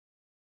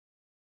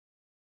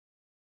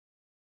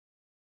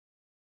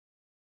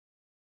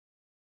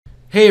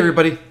Hey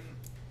everybody,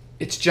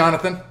 it's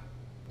Jonathan.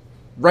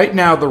 Right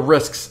now the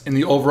risks in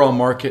the overall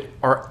market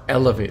are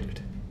elevated.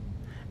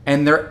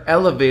 And they're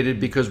elevated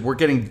because we're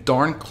getting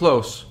darn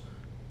close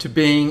to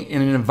being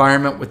in an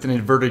environment with an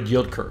inverted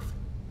yield curve.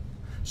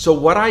 So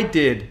what I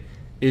did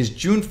is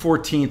June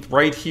 14th,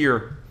 right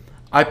here,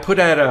 I put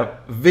out a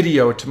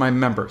video to my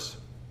members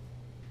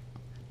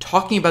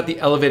talking about the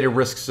elevated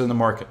risks in the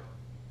market.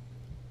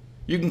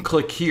 You can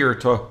click here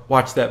to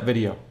watch that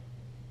video.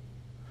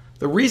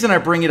 The reason I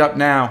bring it up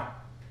now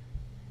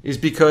is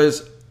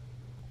because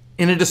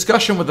in a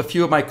discussion with a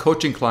few of my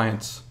coaching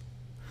clients,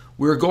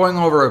 we were going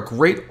over a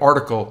great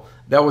article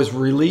that was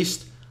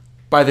released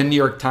by the New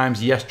York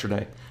Times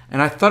yesterday. And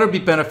I thought it would be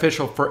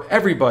beneficial for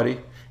everybody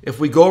if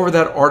we go over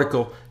that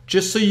article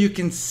just so you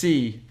can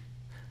see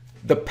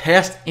the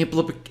past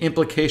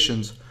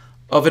implications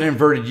of an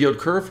inverted yield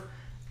curve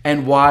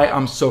and why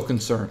I'm so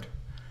concerned.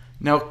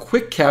 Now,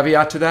 quick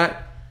caveat to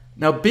that.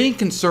 Now, being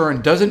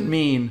concerned doesn't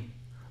mean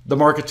the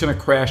market's going to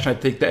crash and I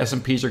think the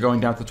S&Ps are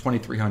going down to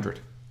 2,300.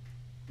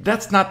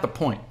 That's not the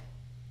point.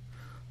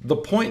 The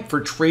point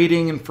for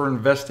trading and for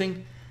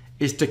investing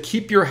is to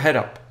keep your head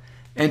up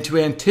and to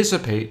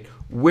anticipate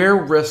where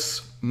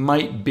risks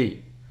might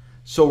be.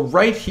 So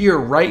right here,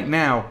 right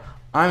now,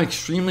 I'm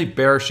extremely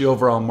bearish the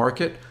overall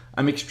market.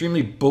 I'm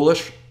extremely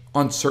bullish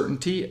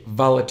uncertainty,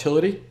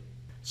 volatility.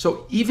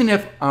 So even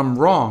if I'm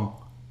wrong,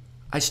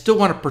 I still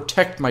want to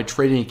protect my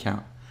trading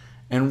account.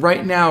 And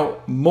right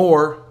now,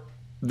 more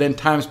than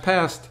times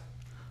past,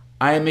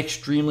 I am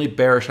extremely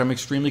bearish. I'm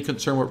extremely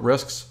concerned with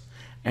risks.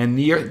 And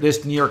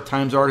this New York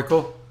Times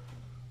article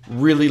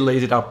really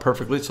lays it out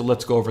perfectly. So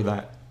let's go over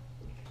that.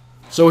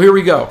 So here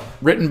we go.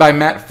 Written by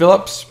Matt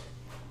Phillips.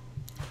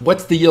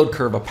 What's the yield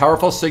curve? A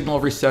powerful signal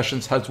of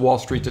recessions has Wall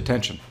Street's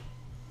attention.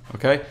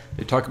 Okay?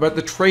 They talk about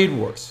the trade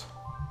wars.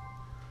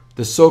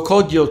 The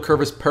so-called yield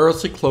curve is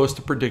perilously close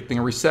to predicting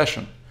a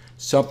recession.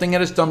 Something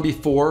that is done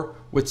before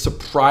with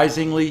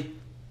surprising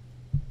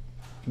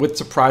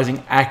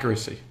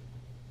accuracy.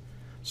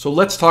 So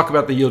let's talk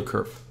about the yield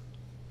curve.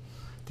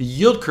 The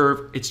yield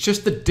curve, it's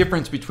just the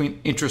difference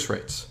between interest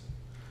rates.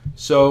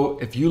 So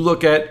if you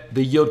look at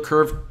the yield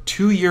curve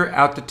 2-year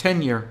out to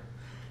 10-year,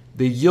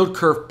 the yield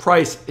curve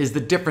price is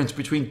the difference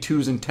between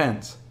 2s and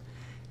 10s.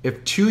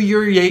 If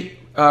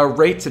 2-year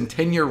rates and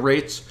 10-year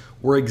rates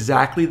were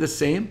exactly the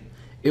same,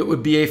 it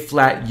would be a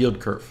flat yield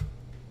curve.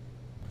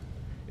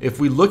 If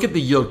we look at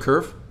the yield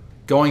curve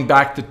going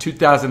back to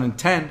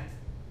 2010,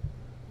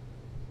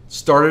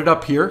 started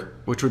up here,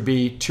 which would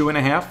be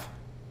 2.5,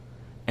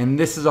 and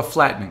this is a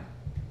flattening.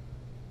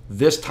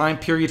 This time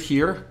period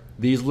here,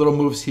 these little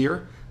moves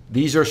here,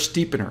 these are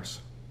steepeners.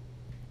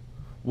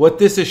 What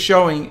this is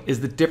showing is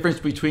the difference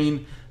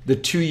between the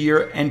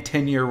 2-year and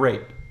 10-year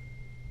rate.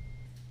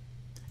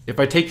 If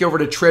I take you over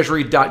to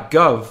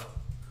treasury.gov,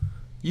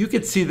 you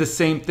could see the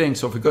same thing.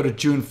 So if we go to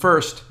June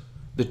 1st,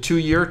 the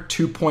 2-year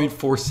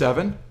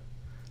 2.47,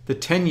 the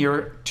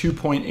 10-year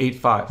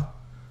 2.85.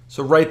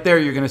 So right there,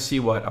 you're going to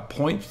see what? A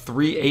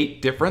 0.38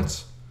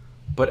 difference.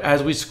 But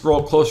as we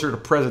scroll closer to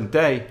present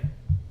day,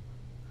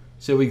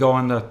 say we go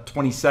on the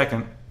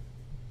 22nd,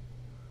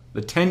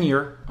 the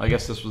 10-year, I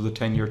guess this was the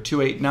 10-year,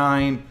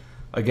 289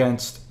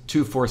 against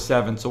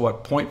 247. So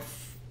what?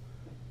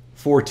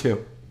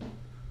 0.42.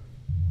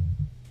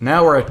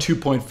 Now we're at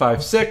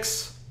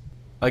 2.56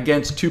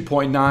 against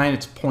 2.9.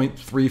 It's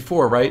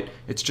 0.34, right?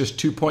 It's just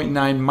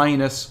 2.9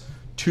 minus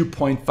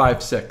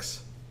 2.56.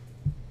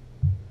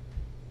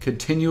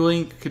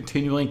 Continuing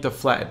to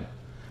flatten.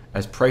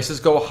 As prices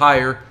go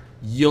higher,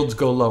 yields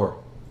go lower.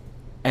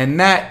 And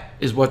that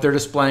is what they're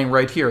displaying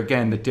right here.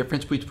 Again, the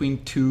difference between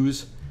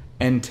 2s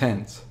and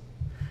 10s.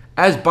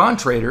 As bond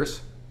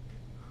traders,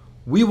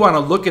 we want to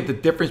look at the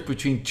difference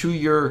between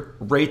 2-year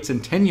rates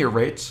and 10-year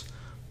rates,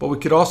 but we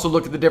could also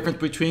look at the difference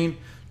between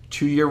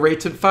 2-year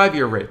rates and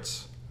 5-year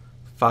rates,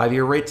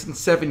 5-year rates and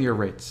 7-year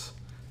rates,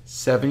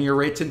 7-year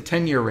rates and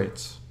 10-year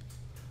rates,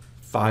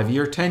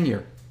 5-year,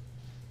 10-year.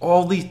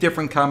 All these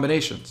different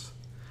combinations.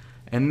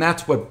 And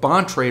that's what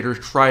bond traders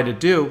try to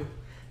do,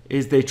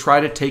 is they try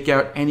to take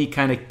out any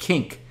kind of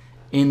kink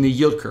in the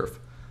yield curve.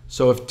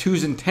 So if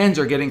 2s and 10s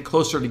are getting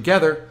closer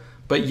together,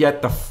 but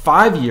yet the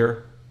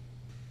 5-year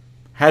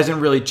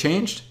hasn't really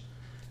changed,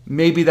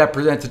 maybe that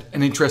presents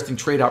an interesting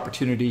trade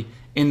opportunity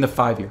in the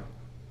 5-year.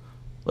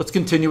 Let's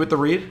continue with the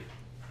read.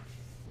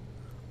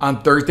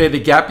 On Thursday, the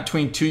gap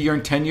between 2-year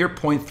and 10-year,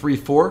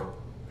 0.34.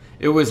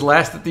 It was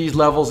last at these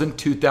levels in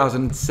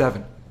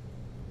 2007.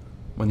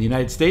 When the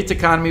United States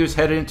economy was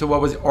headed into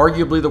what was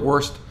arguably the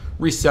worst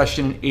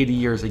recession in 80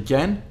 years.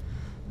 Again,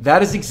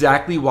 that is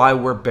exactly why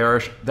we're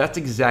bearish. That's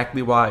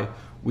exactly why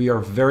we are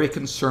very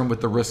concerned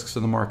with the risks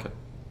in the market.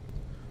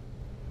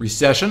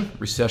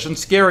 Recession's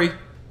scary.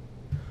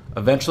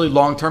 Eventually,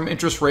 long-term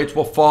interest rates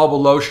will fall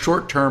below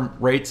short-term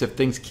rates if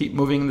things keep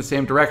moving in the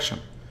same direction.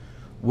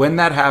 When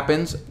that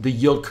happens, the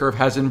yield curve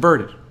has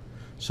inverted.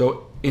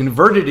 So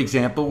inverted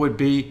example would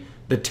be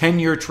the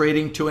 10-year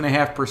trading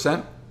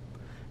 2.5%,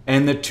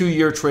 and the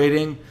 2-year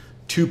trading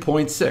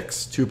 2.6,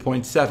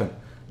 2.7.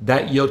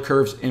 That yield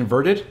curve's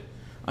inverted.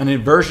 An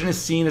inversion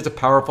is seen as a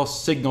powerful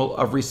signal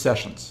of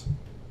recessions.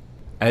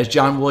 As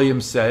John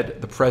Williams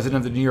said, the president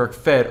of the New York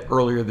Fed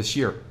earlier this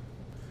year.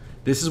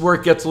 This is where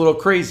it gets a little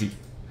crazy.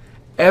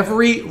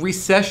 Every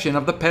recession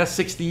of the past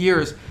 60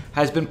 years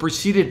has been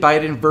preceded by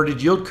an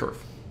inverted yield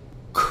curve.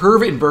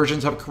 Curve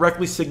inversions have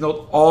correctly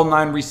signaled all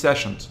 9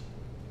 recessions.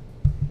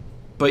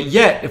 But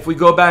yet, if we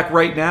go back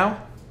right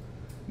now,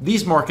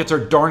 these markets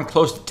are darn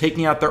close to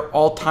taking out their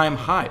all-time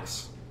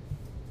highs.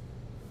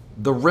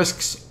 The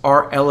risks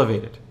are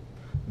elevated.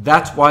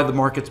 That's why the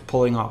market's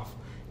pulling off.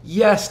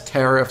 Yes,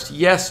 tariffs.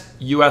 Yes,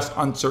 U.S.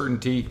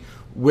 uncertainty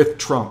with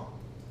Trump.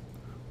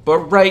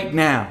 But right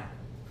now,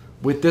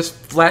 with this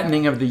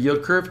flattening of the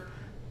yield curve,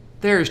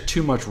 there is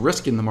too much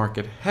risk in the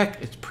market.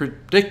 Heck, it's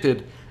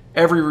predicted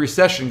every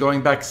recession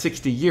going back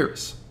 60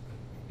 years.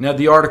 Now,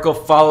 the article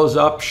follows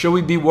up. Should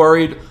we be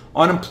worried?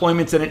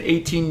 Unemployment's at an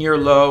 18-year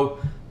low.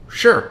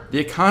 Sure, the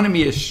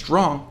economy is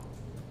strong,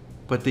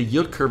 but the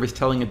yield curve is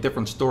telling a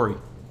different story.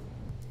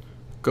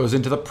 Goes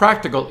into the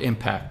practical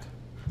impact.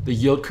 The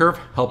yield curve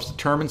helps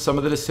determine some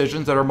of the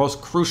decisions that are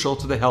most crucial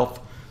to the health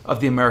of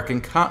the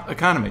American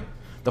economy.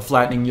 The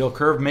flattening yield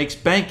curve makes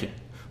banking,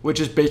 which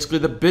is basically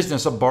the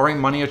business of borrowing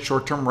money at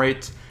short-term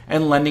rates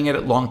and lending it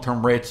at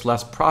long-term rates,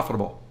 less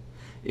profitable.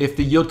 If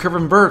the yield curve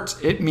inverts,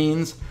 it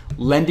means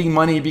lending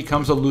money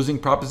becomes a losing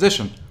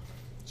proposition.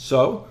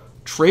 So,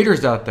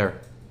 traders out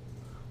there,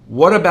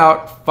 what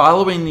about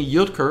following the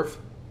yield curve?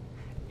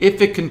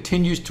 If it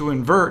continues to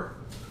invert,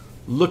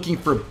 looking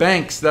for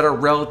banks that are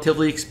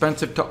relatively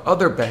expensive to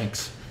other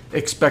banks,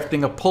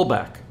 expecting a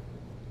pullback.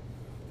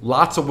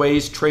 Lots of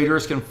ways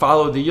traders can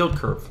follow the yield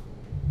curve.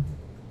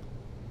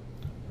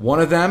 One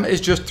of them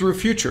is just through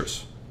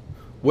futures.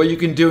 What you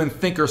can do in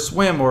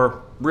ThinkorSwim,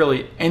 or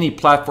really any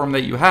platform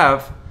that you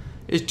have,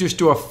 is just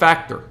do a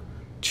factor.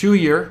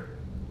 2-year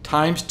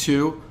times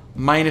 2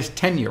 minus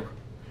 10-year.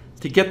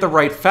 To get the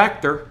right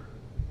factor,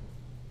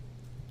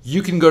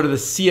 you can go to the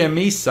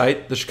CME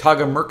site, the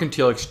Chicago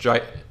Mercantile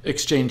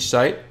Exchange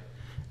site,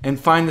 and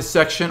find the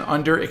section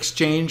under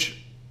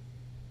exchange,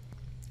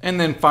 and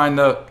then find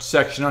the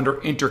section under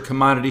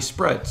intercommodity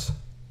spreads.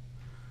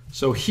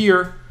 So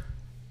here,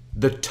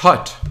 the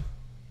TUT,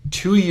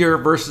 2-year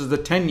versus the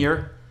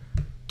 10-year,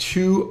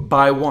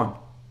 2-by-1.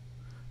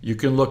 You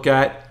can look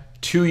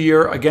at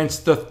 2-year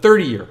against the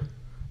 30-year.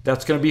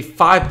 That's going to be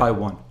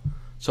 5-by-1.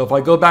 So if I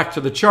go back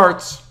to the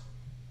charts,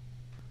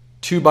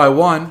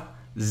 2-by-1,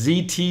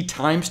 ZT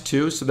times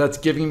 2, so that's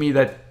giving me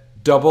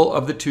that double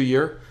of the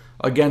 2-year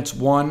against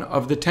 1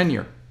 of the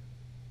 10-year.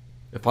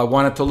 If I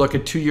wanted to look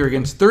at 2-year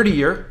against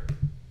 30-year,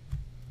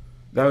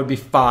 that would be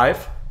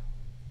 5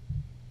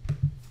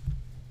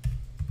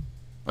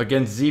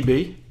 against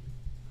ZB.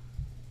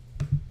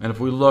 And if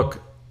we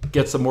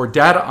get some more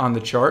data on the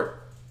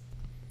chart,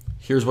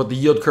 here's what the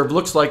yield curve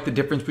looks like, the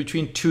difference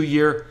between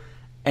 2-year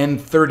and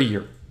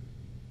 30-year.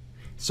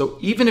 So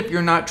even if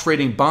you're not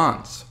trading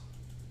bonds,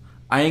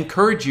 I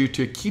encourage you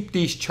to keep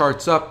these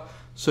charts up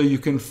so you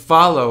can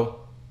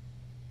follow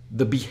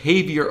the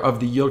behavior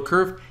of the yield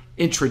curve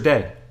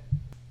intraday.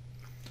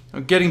 Now,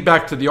 getting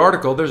back to the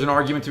article, there's an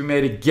argument to be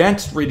made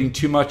against reading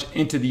too much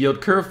into the yield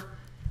curve,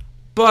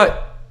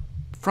 but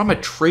from a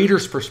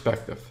trader's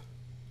perspective,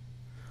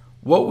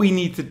 what we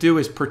need to do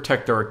is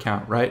protect our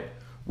account, right?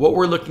 What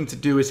we're looking to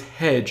do is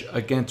hedge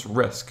against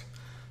risk.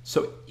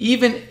 So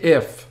even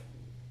if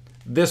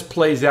this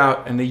plays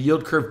out and the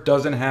yield curve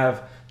doesn't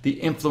have the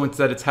influence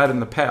that it's had in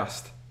the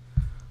past,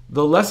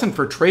 the lesson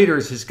for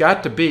traders has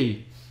got to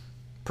be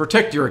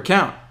protect your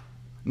account.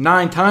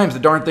 9 times the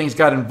darn thing's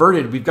got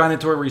inverted. We've gone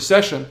into a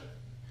recession.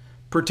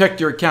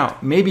 Protect your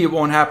account. Maybe it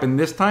won't happen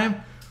this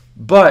time,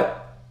 but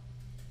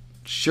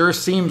sure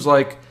seems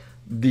like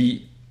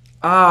the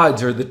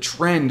odds or the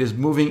trend is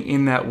moving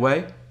in that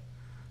way.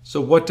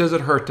 So what does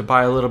it hurt to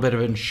buy a little bit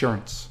of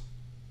insurance?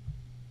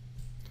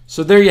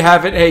 So there you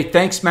have it. Hey,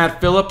 thanks,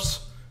 Matt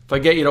Phillips. If I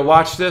get you to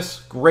watch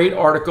this, great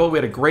article. We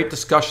had a great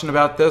discussion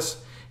about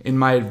this in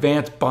my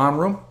advanced bond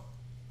room.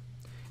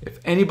 If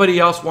anybody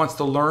else wants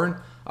to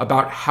learn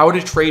about how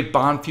to trade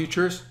bond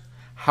futures,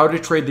 how to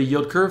trade the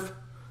yield curve,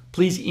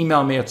 please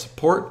email me at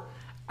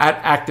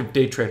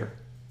support@activedaytrader.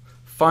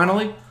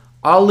 Finally,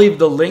 I'll leave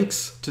the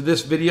links to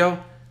this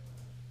video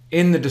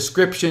in the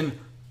description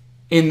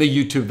in the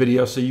YouTube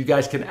video so you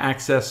guys can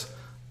access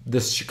the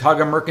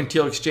Chicago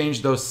Mercantile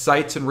Exchange, those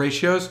sites and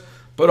ratios,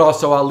 but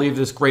also I'll leave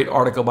this great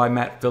article by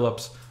Matt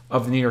Phillips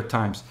of the New York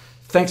Times.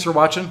 Thanks for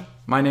watching.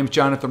 My name's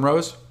Jonathan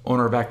Rose,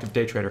 owner of Active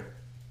Day Trader.